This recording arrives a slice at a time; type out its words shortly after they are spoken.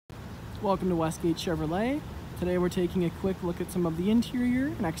Welcome to Westgate Chevrolet. Today we're taking a quick look at some of the interior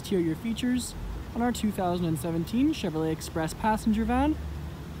and exterior features on our 2017 Chevrolet Express passenger van.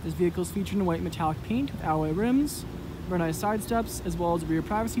 This vehicle is featured in white metallic paint with alloy rims, very nice side steps, as well as a rear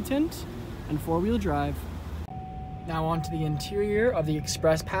privacy tint and four-wheel drive. Now on to the interior of the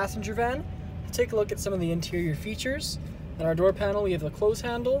Express passenger van. We'll take a look at some of the interior features. On our door panel we have the close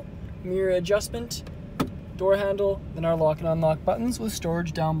handle, mirror adjustment, door handle, then our lock and unlock buttons with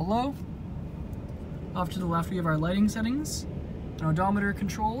storage down below. Off to the left we have our lighting settings, and odometer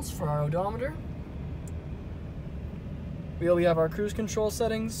controls for our odometer. We have our cruise control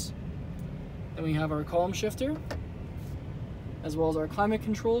settings, then we have our column shifter, as well as our climate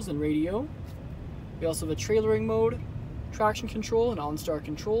controls and radio. We also have a trailering mode, traction control and OnStar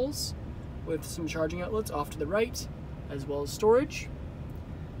controls, with some charging outlets off to the right, as well as storage.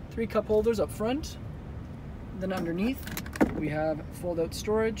 3 cup holders up front. Then underneath we have fold-out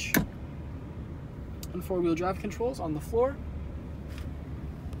storage and four-wheel drive controls on the floor.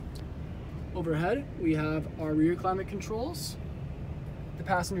 Overhead we have our rear climate controls. The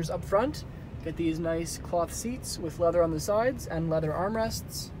passengers up front get these nice cloth seats with leather on the sides and leather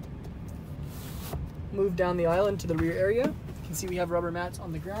armrests. Move down the aisle into the rear area. You can see we have rubber mats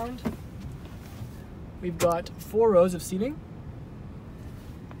on the ground. We've got 4 rows of seating,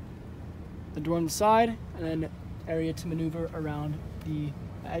 the door on the side, and then area to maneuver around the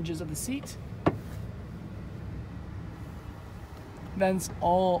edges of the seat. Vents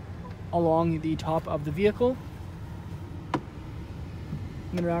all along the top of the vehicle.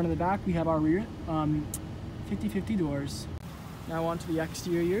 And then around in the back we have our rear 50/50 doors. Now onto the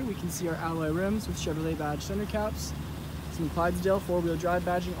exterior, we can see our alloy rims with Chevrolet badge center caps, some Clydesdale four-wheel drive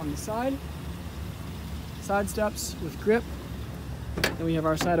badging on the side steps with grip. Then we have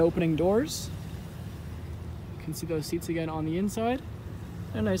our side opening doors. You can see those seats again on the inside,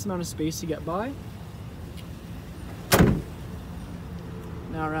 and a nice amount of space to get by.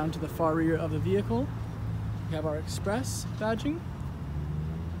 Now around to the far rear of the vehicle, we have our Express badging.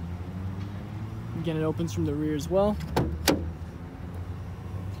 Again, it opens from the rear as well.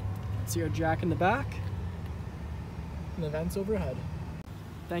 See our jack in the back and the vents overhead.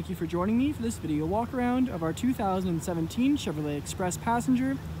 Thank you for joining me for this video walk around of our 2017 Chevrolet Express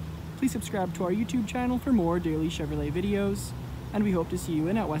Passenger. Please subscribe to our YouTube channel for more daily Chevrolet videos, and we hope to see you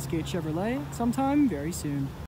in at Westgate Chevrolet sometime very soon.